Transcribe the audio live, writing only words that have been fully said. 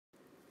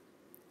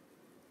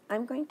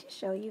I'm going to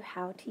show you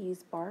how to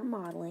use bar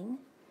modeling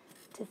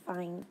to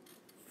find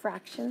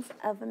fractions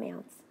of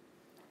amounts.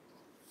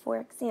 For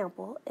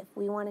example, if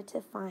we wanted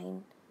to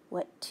find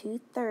what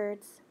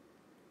 2/3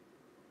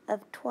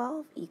 of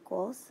 12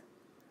 equals,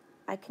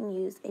 I can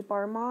use a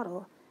bar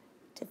model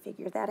to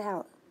figure that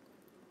out.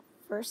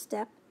 First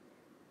step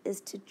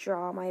is to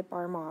draw my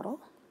bar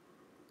model,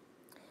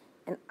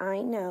 and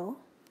I know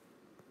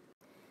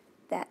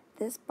that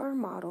this bar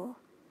model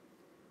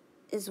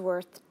is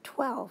worth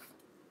 12.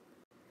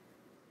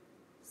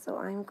 So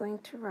I'm going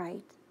to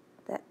write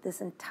that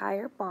this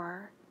entire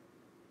bar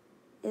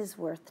is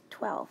worth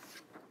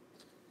 12.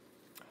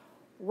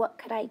 What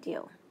could I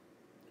do?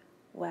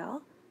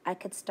 Well, I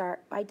could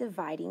start by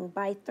dividing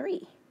by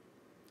 3.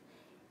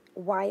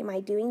 Why am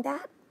I doing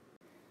that?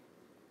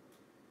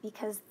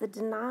 Because the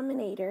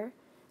denominator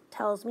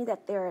tells me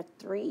that there are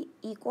 3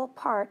 equal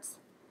parts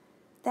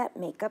that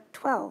make up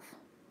 12.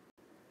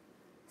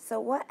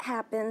 So what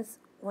happens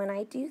when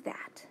I do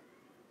that?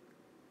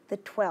 The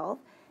 12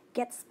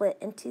 gets split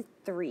into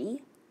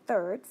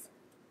 3/3,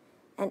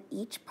 and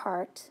each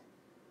part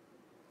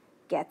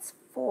gets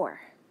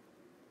 4.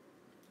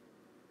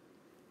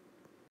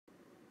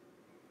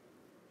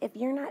 If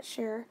you're not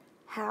sure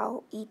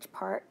how each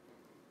part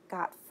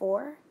got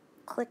 4,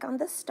 click on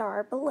the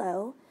star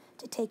below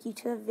to take you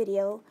to a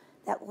video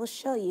that will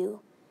show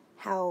you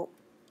how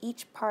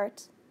each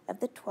part of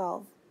the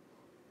 12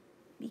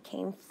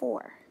 became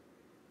 4.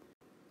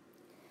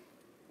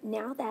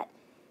 Now that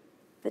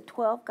the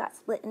 12 got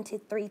split into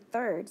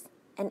 3/3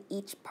 and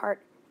each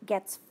part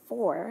gets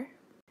 4,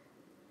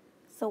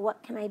 so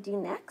what can I do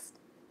next?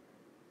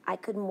 I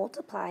could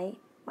multiply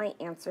my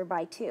answer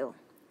by 2.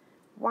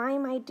 Why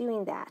am I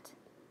doing that?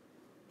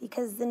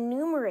 Because the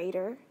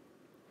numerator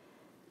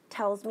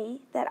tells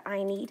me that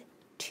I need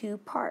 2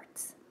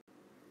 parts.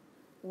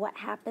 What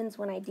happens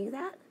when I do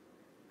that?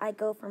 I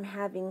go from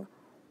having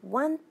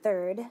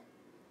 1/3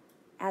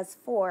 as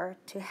 4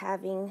 to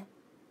having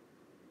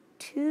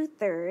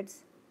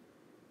 2/3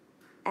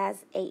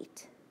 as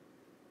 8.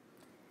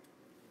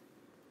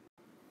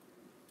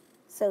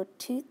 So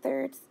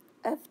 2/3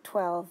 of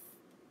 12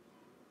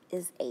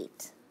 is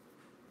 8.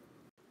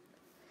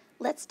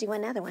 Let's do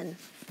another one,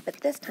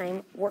 but this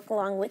time work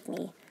along with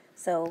me.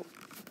 So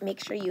make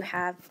sure you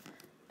have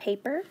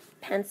paper,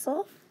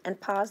 pencil, and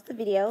pause the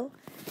video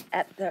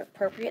at the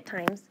appropriate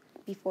times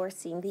before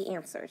seeing the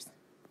answers.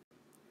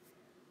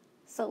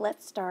 So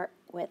let's start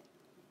with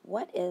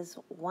what is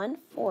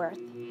 1/4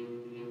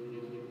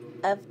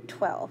 of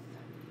 12?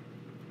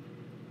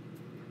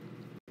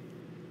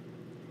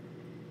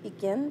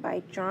 Begin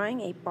by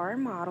drawing a bar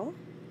model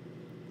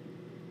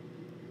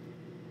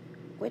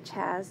which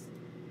has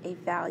a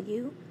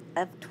value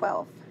of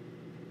 12.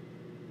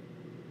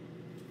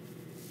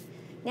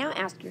 Now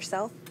ask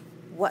yourself,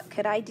 what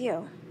could I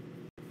do?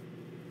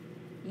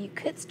 You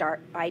could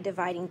start by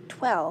dividing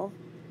 12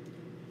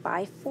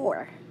 by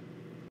 4.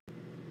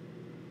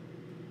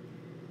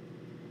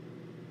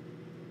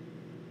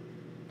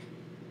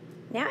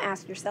 Now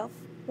ask yourself,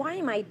 why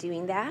am I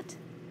doing that?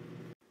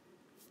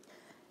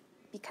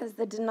 Because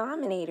the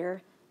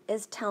denominator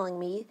is telling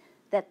me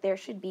that there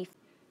should be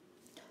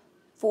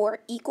 4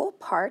 equal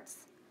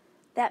parts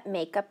that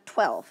make up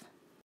 12.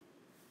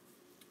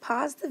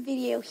 Pause the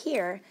video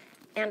here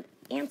and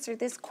answer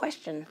this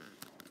question.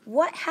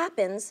 What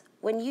happens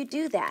when you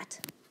do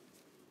that?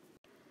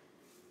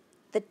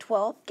 The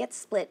 12 gets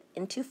split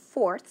into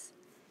 4ths,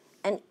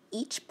 and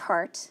each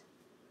part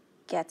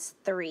gets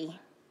 3.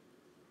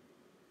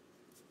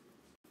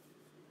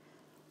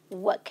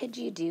 What could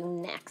you do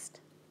next?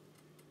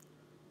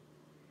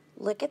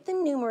 Look at the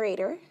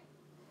numerator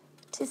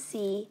to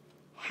see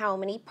how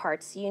many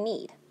parts you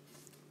need.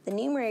 The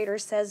numerator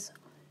says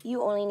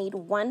you only need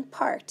 1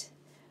 part.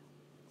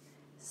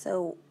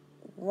 So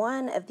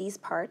one of these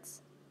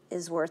parts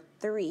is worth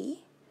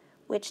 3,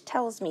 which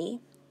tells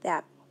me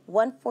that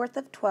 1/4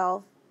 of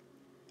 12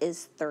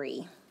 is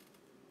 3.